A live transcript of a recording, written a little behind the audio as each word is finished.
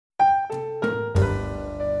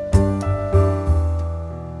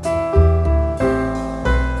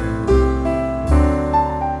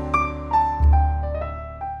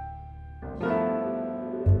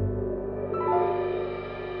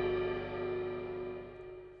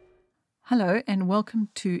Hello and welcome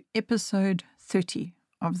to episode 30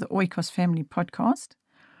 of the Oikos Family Podcast.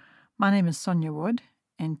 My name is Sonja Wood,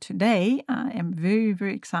 and today I am very,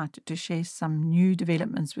 very excited to share some new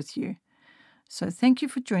developments with you. So thank you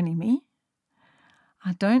for joining me.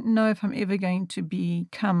 I don't know if I'm ever going to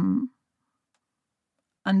become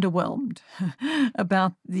underwhelmed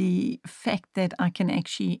about the fact that I can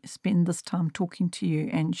actually spend this time talking to you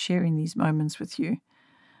and sharing these moments with you.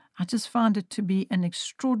 I just find it to be an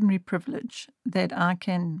extraordinary privilege that I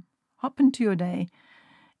can hop into your day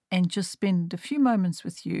and just spend a few moments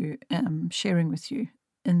with you, sharing with you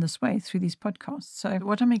in this way through these podcasts. So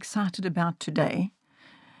what I'm excited about today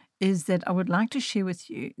is that I would like to share with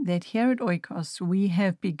you that here at Oikos, we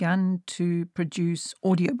have begun to produce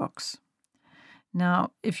audiobooks.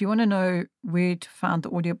 Now, if you want to know where to find the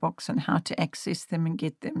audiobooks and how to access them and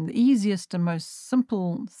get them, the easiest and most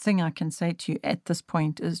simple thing I can say to you at this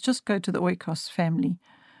point is just go to the Oikos Family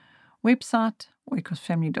website,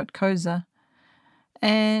 oikosfamily.co.za,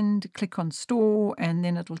 and click on Store, and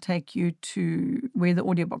then it'll take you to where the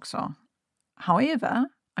audiobooks are. However,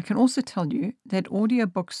 I can also tell you that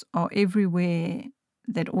audiobooks are everywhere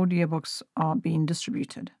that audiobooks are being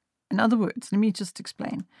distributed. In other words, let me just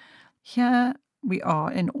explain. Here we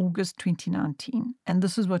are in August 2019, and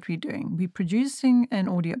this is what we're doing. We're producing an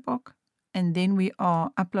audiobook, and then we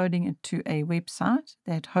are uploading it to a website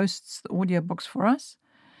that hosts the audiobooks for us.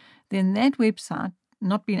 Then that website,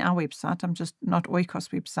 not being our website, I'm just not Oikos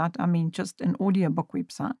website, I mean just an audiobook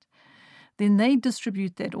website. Then they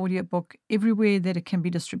distribute that audiobook everywhere that it can be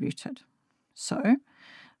distributed. So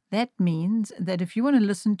that means that if you want to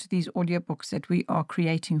listen to these audiobooks that we are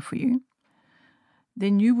creating for you,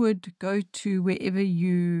 then you would go to wherever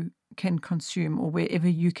you can consume or wherever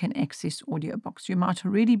you can access audiobooks. You might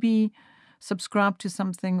already be subscribed to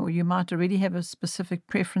something, or you might already have a specific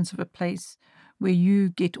preference of a place where you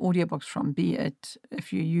get audiobooks from, be it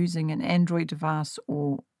if you're using an Android device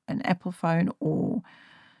or an Apple phone or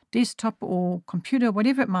desktop or computer,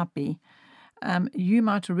 whatever it might be. You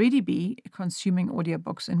might already be consuming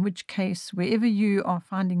audiobooks, in which case, wherever you are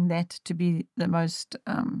finding that to be the most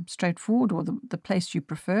straightforward or the place you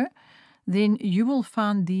prefer, then you will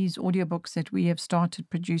find these audiobooks that we have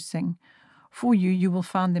started producing for you. You will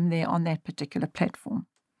find them there on that particular platform.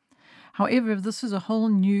 However, if this is a whole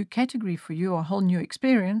new category for you, or a whole new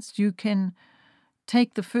experience, you can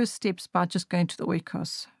take the first steps by just going to the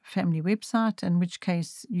Oikos Family website, in which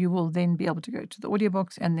case you will then be able to go to the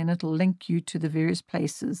audiobooks, and then it'll link you to the various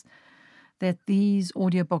places that these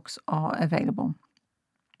audiobooks are available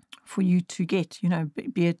for you to get,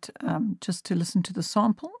 be it just to listen to the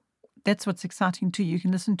sample. That's what's exciting too. You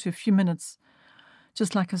can listen to a few minutes,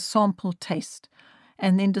 just like a sample taste,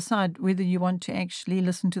 and then decide whether you want to actually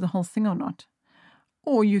listen to the whole thing or not.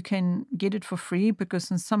 Or you can get it for free, because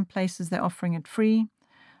in some places they're offering it free.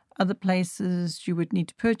 Other places you would need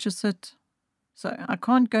to purchase it. So I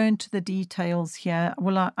can't go into the details here.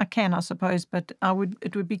 Well, I can, I suppose, but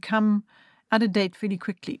it would become out of date fairly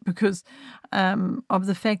quickly, because of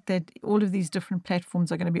the fact that all of these different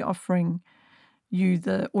platforms are going to be offering you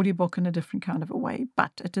the audiobook in a different kind of a way.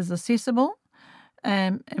 But it is accessible,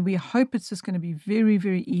 and we hope it's just going to be very,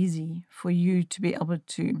 very easy for you to be able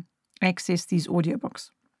to access these audiobooks.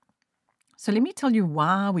 So let me tell you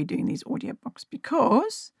why we're doing these audiobooks,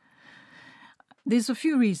 because there's a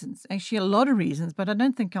few reasons, actually a lot of reasons, but I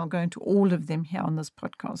don't think I'll go into all of them here on this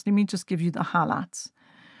podcast. Let me just give you the highlights.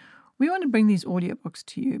 We want to bring these audiobooks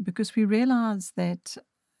to you because we realize that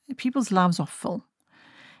people's lives are full,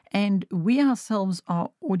 and we ourselves are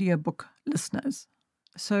audiobook listeners.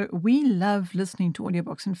 So we love listening to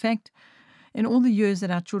audiobooks. In fact, in all the years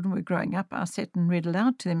that our children were growing up, I sat and read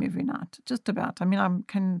aloud to them every night, just about. I mean, I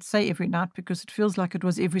can say every night because it feels like it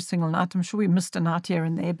was every single night. I'm sure we missed a night here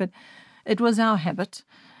and there, but it was our habit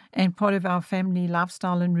and part of our family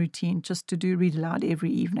lifestyle and routine just to read aloud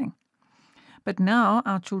every evening. But now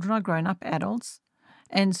our children are grown up adults,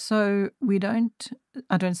 and so I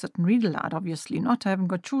don't sit and read aloud, obviously not. I haven't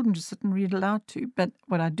got children to sit and read aloud to. But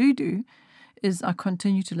what I do is I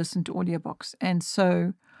continue to listen to audiobooks. And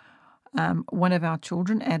so one of our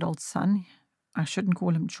children, adult son, I shouldn't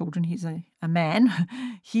call him children, he's a man,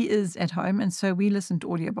 he is at home, and so we listen to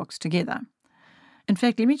audiobooks together. In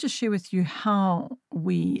fact, let me just share with you how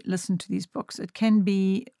we listen to these books. It can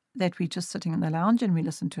be that we're just sitting in the lounge and we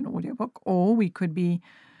listen to an audiobook, or we could be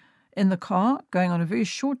in the car going on a very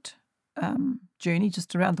short journey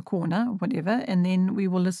just around the corner, whatever, and then we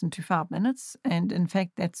will listen to 5 minutes. And in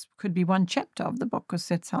fact, that could be one chapter of the book, because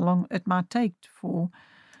that's how long it might take for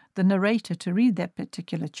the narrator to read that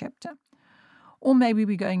particular chapter. Or maybe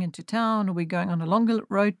we're going into town, or we're going on a longer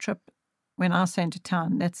road trip, when I say into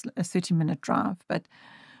town, that's a 30-minute drive. But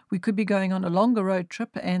we could be going on a longer road trip,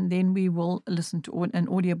 and then we will listen to an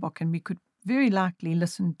audiobook, and we could very likely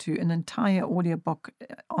listen to an entire audiobook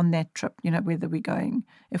on that trip, whether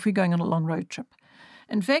if we're going on a long road trip.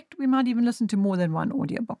 In fact, we might even listen to more than one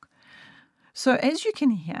audiobook. So as you can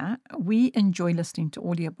hear, we enjoy listening to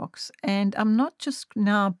audiobooks, and I'm not just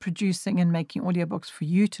now producing and making audiobooks for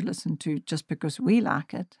you to listen to just because we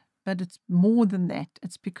like it, but it's more than that.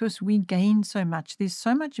 It's because we gain so much. There's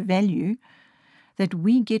so much value that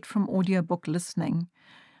we get from audiobook listening,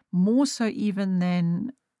 more so even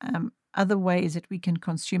than other ways that we can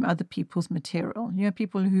consume other people's material.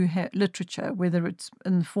 People who have literature, whether it's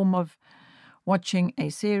in the form of watching a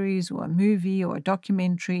series or a movie or a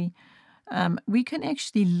documentary, we can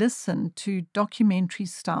actually listen to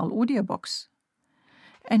documentary-style audiobooks.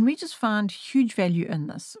 And we just find huge value in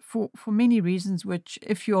this for many reasons, which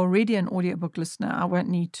if you're already an audiobook listener, I won't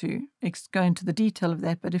need to go into the detail of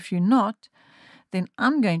that. But if you're not, then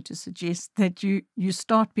I'm going to suggest that you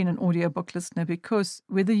start being an audiobook listener, because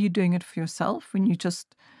whether you're doing it for yourself, when you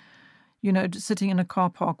just, sitting in a car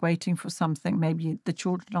park waiting for something, maybe the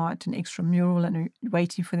children are at an extramural and you're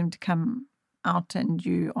waiting for them to come out, and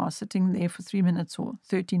you are sitting there for 3 minutes or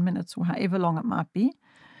 13 minutes or however long it might be,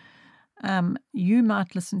 you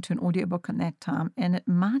might listen to an audiobook in that time, and it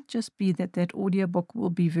might just be that audiobook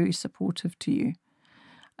will be very supportive to you.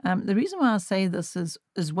 The reason why I say this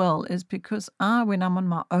as well is because when I'm on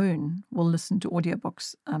my own, will listen to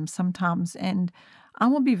audiobooks sometimes, and I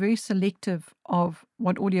will be very selective of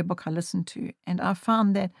what audiobook I listen to. And I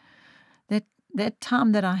found that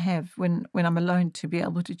time that I have when I'm alone to be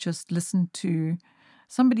able to just listen to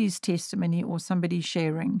somebody's testimony or somebody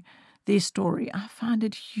sharing their story, I find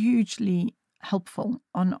it hugely helpful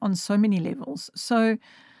on so many levels. So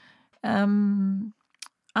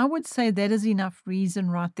I would say that is enough reason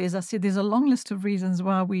right there. As I said, there's a long list of reasons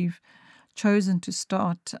why we've chosen to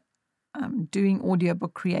start doing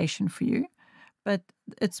audiobook creation for you. But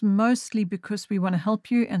it's mostly because we want to help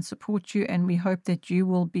you and support you, and we hope that you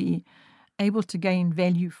will be able to gain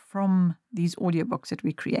value from these audiobooks that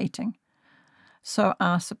we're creating. So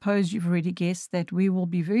I suppose you've already guessed that we will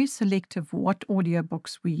be very selective what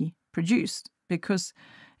audiobooks we produce, because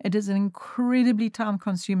it is an incredibly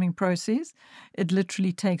time-consuming process. It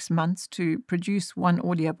literally takes months to produce one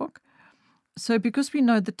audiobook. So because we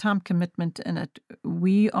know the time commitment in it,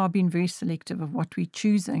 we are being very selective of what we're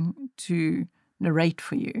choosing to narrate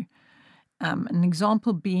for you. An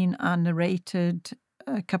example being, I narrated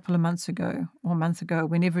a couple of months ago, or a month ago,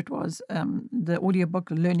 whenever it was, the audiobook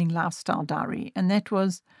Learning Lifestyle Diary. And that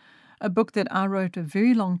was a book that I wrote a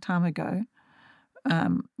very long time ago,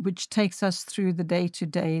 which takes us through the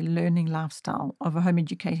day-to-day learning lifestyle of a home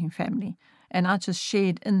educating family. And I just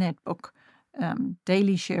shared in that book,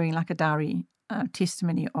 daily sharing like a diary,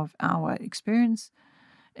 testimony of our experience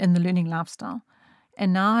in the learning lifestyle.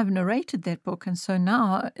 And now I've narrated that book, and so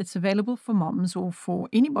now it's available for moms, or for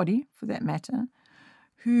anybody for that matter,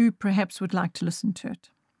 who perhaps would like to listen to it.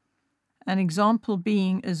 An example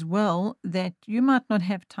being as well that you might not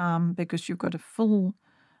have time because you've got a full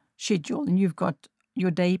schedule and you've got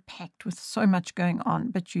your day packed with so much going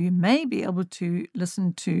on, but you may be able to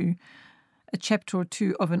listen to a chapter or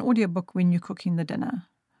two of an audiobook when you're cooking the dinner,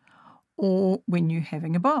 or when you're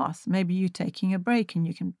having a bath. Maybe you're taking a break and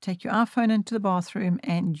you can take your iPhone into the bathroom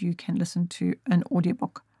and you can listen to an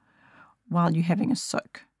audiobook while you're having a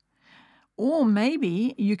soak. Or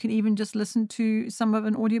maybe you can even just listen to some of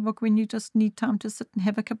an audiobook when you just need time to sit and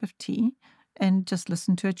have a cup of tea and just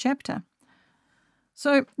listen to a chapter.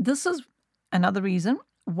 So this is another reason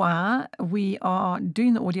why we are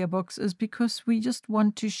doing the audiobooks, is because we just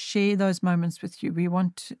want to share those moments with you. We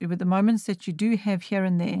want, with the moments that you do have here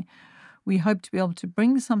and there, we hope to be able to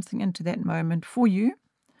bring something into that moment for you,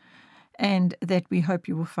 and that we hope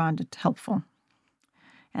you will find it helpful.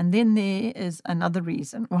 And then there is another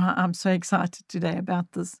reason why I'm so excited today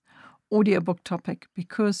about this audiobook topic,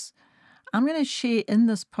 because I'm going to share in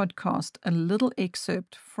this podcast a little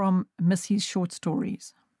excerpt from Missy's short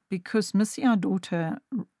stories. Because Missy, our daughter,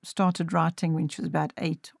 started writing when she was about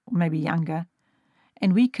 8 or maybe younger,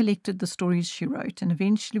 and we collected the stories she wrote, and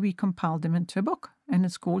eventually we compiled them into a book, and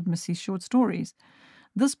it's called Missy's Short Stories.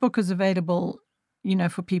 This book is available,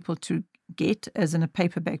 for people to get as in a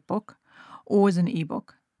paperback book or as an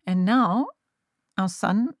ebook. And now our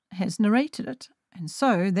son has narrated it. And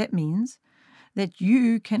so that means that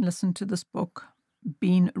you can listen to this book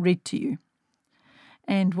being read to you.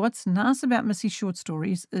 And what's nice about Missy's short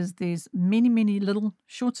stories is there's many, many little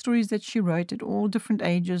short stories that she wrote at all different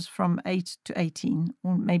ages, from 8 to 18,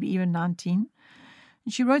 or maybe even 19,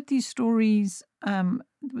 And she wrote these stories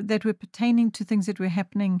that were pertaining to things that were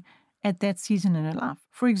happening at that season in her life.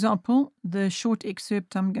 For example, the short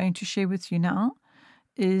excerpt I'm going to share with you now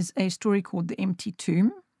is a story called The Empty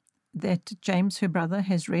Tomb that James, her brother,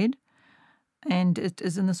 has read. And it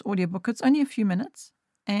is in this audiobook. It's only a few minutes.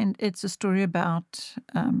 And it's a story about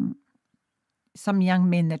some young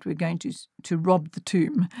men that were going to rob the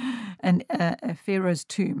tomb, and a pharaoh's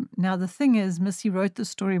tomb. Now, the thing is, Missy wrote the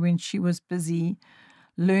story when she was busy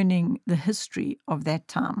learning the history of that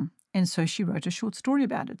time. And so she wrote a short story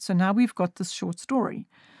about it. So now we've got this short story.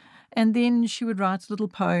 And then she would write a little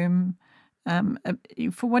poem.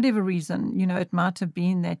 For whatever reason, it might have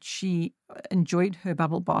been that she enjoyed her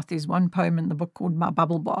bubble bath. There's one poem in the book called My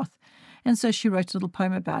Bubble Bath. And so she wrote a little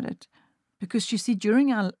poem about it. Because you see,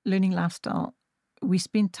 during our learning lifestyle, we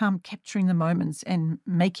spend time capturing the moments and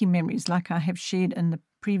making memories, like I have shared in the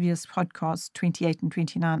previous podcasts, 28 and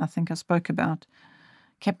 29, I think I spoke about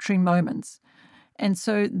capturing moments. And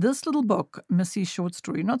so this little book, Missy's short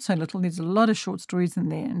story, not so little, there's a lot of short stories in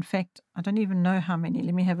there. In fact, I don't even know how many.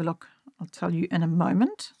 Let me have a look. I'll tell you in a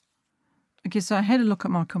moment. Okay, so I had a look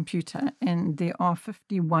at my computer, and there are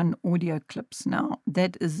 51 audio clips now.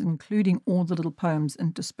 That is including all the little poems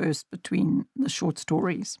interspersed between the short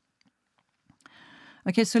stories.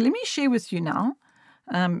 Okay, so let me share with you now,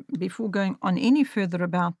 before going on any further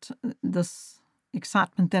about this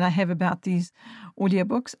excitement that I have about these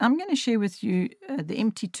audiobooks, I'm going to share with you The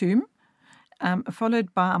Empty Tomb,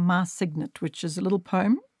 followed by My Signet, which is a little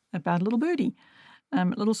poem about a little birdie, a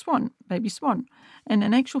little swan, baby swan. And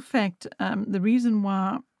in actual fact, the reason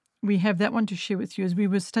why we have that one to share with you is we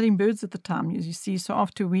were studying birds at the time, as you see. So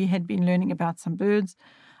after we had been learning about some birds,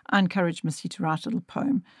 I encouraged Missy to write a little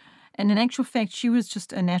poem. And in actual fact, she was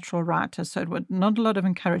just a natural writer, so not a lot of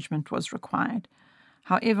encouragement was required.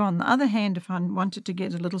 However, on the other hand, if I wanted to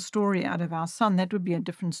get a little story out of our son, that would be a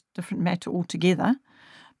different matter altogether,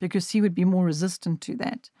 because he would be more resistant to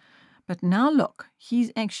that. But now look, he's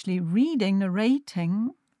actually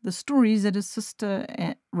narrating the stories that his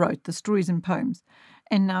sister wrote, the stories and poems.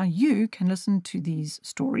 And now you can listen to these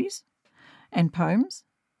stories and poems.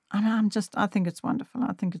 And I think it's wonderful.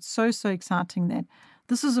 I think it's so, so exciting that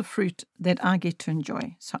this is a fruit that I get to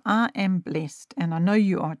enjoy. So I am blessed, and I know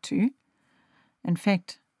you are too. In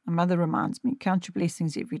fact, my mother reminds me, count your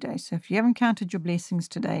blessings every day. So if you haven't counted your blessings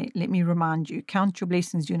today, let me remind you, count your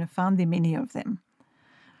blessings. You're going to find there many of them.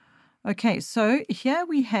 Okay, so here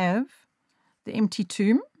we have The Empty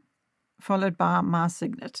Tomb, followed by My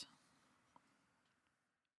Signet.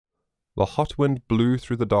 The hot wind blew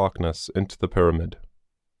through the darkness into the pyramid.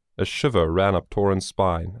 A shiver ran up Torin's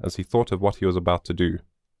spine as he thought of what he was about to do.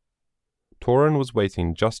 Torin was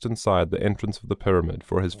waiting just inside the entrance of the pyramid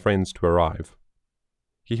for his friends to arrive.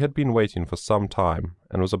 He had been waiting for some time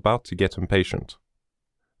and was about to get impatient.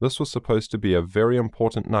 This was supposed to be a very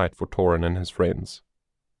important night for Torin and his friends.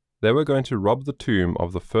 They were going to rob the tomb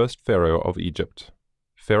of the first pharaoh of Egypt,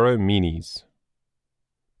 Pharaoh Menes.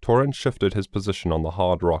 Torin shifted his position on the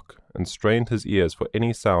hard rock and strained his ears for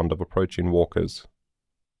any sound of approaching walkers.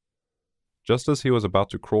 Just as he was about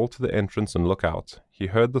to crawl to the entrance and look out, he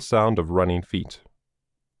heard the sound of running feet.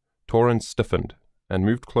 Torin stiffened and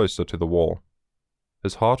moved closer to the wall.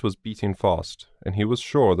 His heart was beating fast, and he was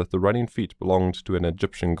sure that the running feet belonged to an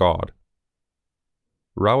Egyptian god.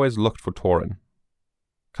 Rawes looked for Torin.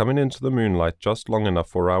 Coming into the moonlight just long enough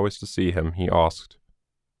for Rawes to see him, he asked,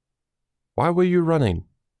 "Why were you running?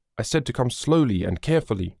 I said to come slowly and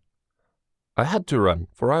carefully." "I had to run,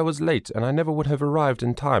 for I was late, and I never would have arrived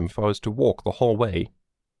in time if I was to walk the whole way,"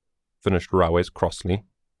 finished Rawes crossly.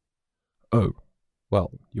 "Oh,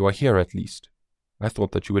 well, you are here at least. I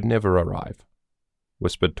thought that you would never arrive,"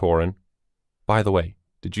 whispered Torin. "By the way,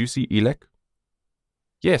 did you see Elek?"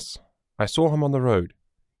 "Yes, I saw him on the road.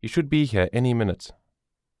 He should be here any minute."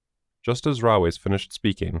 Just as Rawes finished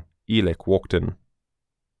speaking, Elek walked in.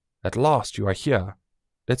 "At last you are here.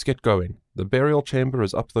 Let's get going. The burial chamber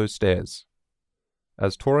is up those stairs."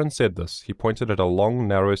 As Torin said this, he pointed at a long,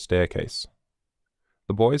 narrow staircase.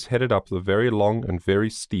 The boys headed up the very long and very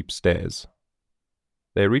steep stairs.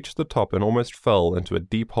 They reached the top and almost fell into a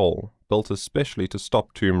deep hole, built especially to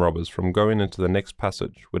stop tomb robbers from going into the next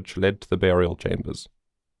passage, which led to the burial chambers.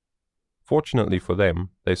 Fortunately for them,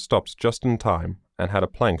 they stopped just in time and had a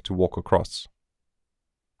plank to walk across.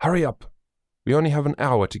 "Hurry up! We only have an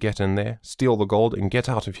hour to get in there, steal the gold, and get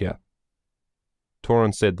out of here."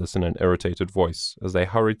 Torin said this in an irritated voice as they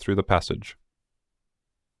hurried through the passage.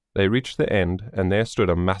 They reached the end, and there stood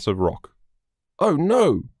a massive rock. "Oh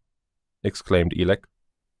no!" exclaimed Elek.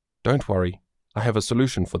 "Don't worry, I have a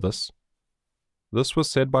solution for this." This was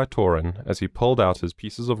said by Torin as he pulled out his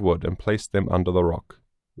pieces of wood and placed them under the rock,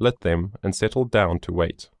 lit them, and settled down to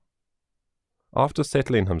wait. After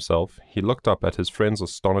settling himself, he looked up at his friends'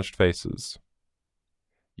 astonished faces.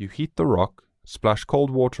 "You heat the rock, splash cold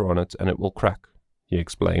water on it, and it will crack," he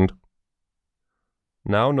explained.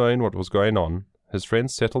 Now knowing what was going on, his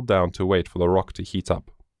friends settled down to wait for the rock to heat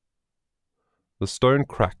up. The stone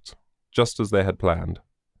cracked, just as they had planned,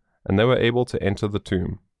 and they were able to enter the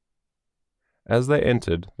tomb. As they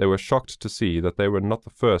entered, they were shocked to see that they were not the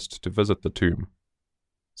first to visit the tomb.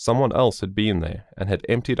 Someone else had been there and had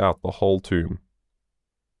emptied out the whole tomb.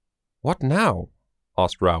 "What now?"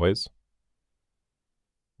 asked Rowes.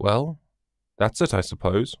 "Well, that's it, I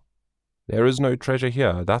suppose. There is no treasure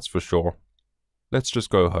here, that's for sure. Let's just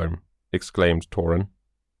go home," exclaimed Torin.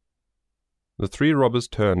 The three robbers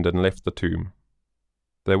turned and left the tomb.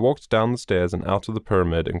 They walked down the stairs and out of the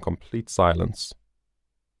pyramid in complete silence.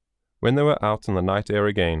 When they were out in the night air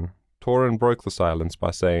again, Torin broke the silence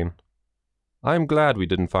by saying, "I am glad we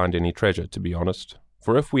didn't find any treasure, to be honest,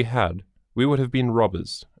 for if we had, we would have been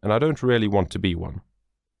robbers, and I don't really want to be one.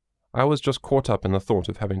 I was just caught up in the thought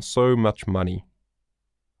of having so much money.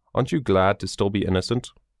 Aren't you glad to still be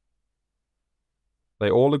innocent?" They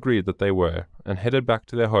all agreed that they were, and headed back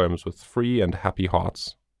to their homes with free and happy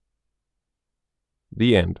hearts.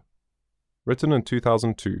 The End. Written in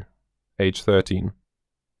 2002, age 13.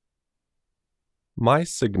 My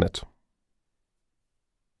Signet.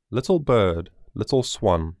 Little bird, little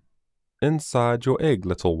swan, inside your egg,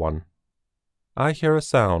 little one. I hear a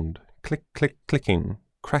sound, click, click, clicking,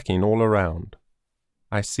 cracking all around.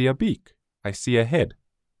 I see a beak, I see a head,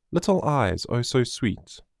 little eyes, oh so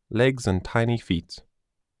sweet, legs and tiny feet.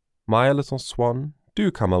 My little swan,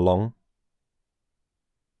 do come along.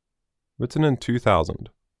 Written in 2000,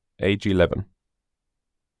 age 11.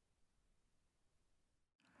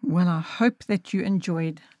 Well, I hope that you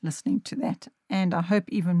enjoyed listening to that, and I hope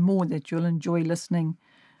even more that you'll enjoy listening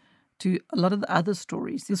to a lot of the other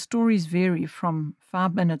stories. The stories vary from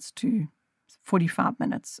 5 minutes to 45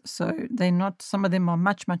 minutes, so they're not. Some of them are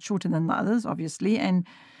much, much shorter than the others, obviously, and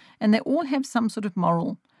they all have some sort of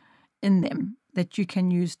moral in them that you can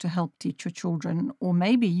use to help teach your children. Or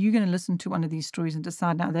maybe you're going to listen to one of these stories and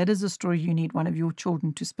decide, now that is a story you need one of your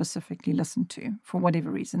children to specifically listen to for whatever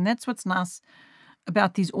reason. That's what's nice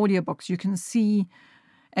about these audiobooks. You can see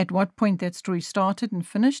at what point that story started and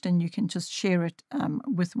finished, and you can just share it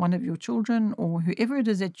with one of your children or whoever it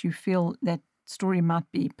is that you feel that story might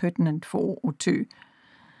be pertinent for or to.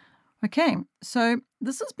 Okay, so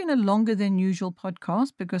this has been a longer than usual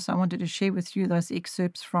podcast because I wanted to share with you those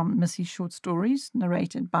excerpts from Missy's short stories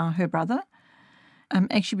narrated by her brother.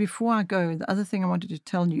 Actually, before I go, the other thing I wanted to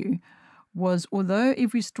tell you was, although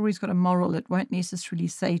every story's got a moral, it won't necessarily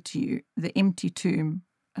say to you, the empty tomb,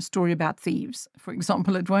 a story about thieves. For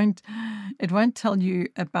example, it won't tell you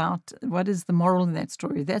about what is the moral in that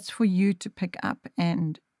story. That's for you to pick up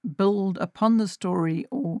and build upon the story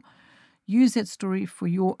or use that story for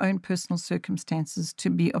your own personal circumstances to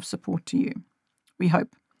be of support to you. We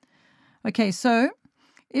hope. Okay, so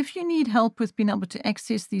if you need help with being able to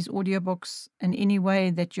access these audiobooks in any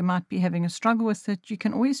way that you might be having a struggle with it, you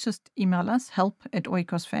can always just email us,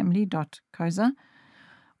 help@oikosfamily.co.za,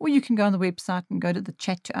 or you can go on the website and go to the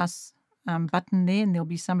chat to us button there, and there'll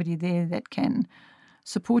be somebody there that can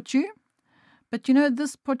support you. But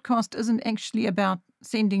this podcast isn't actually about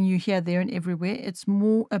sending you here, there, and everywhere. It's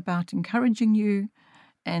more about encouraging you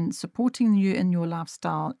and supporting you in your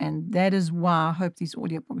lifestyle. And that is why I hope these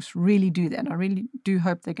audiobooks really do that. I really do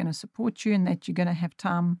hope they're going to support you and that you're going to have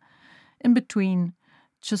time in between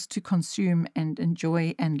just to consume and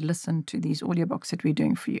enjoy and listen to these audiobooks that we're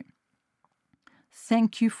doing for you.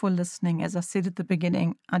 Thank you for listening. As I said at the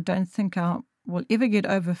beginning, I don't think I will ever get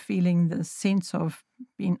over feeling the sense of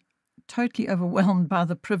being totally overwhelmed by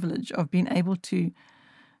the privilege of being able to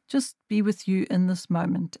just be with you in this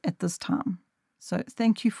moment at this time. So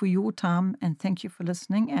thank you for your time and thank you for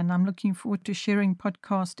listening. And I'm looking forward to sharing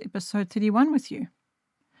podcast episode 31 with you.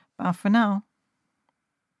 Bye for now.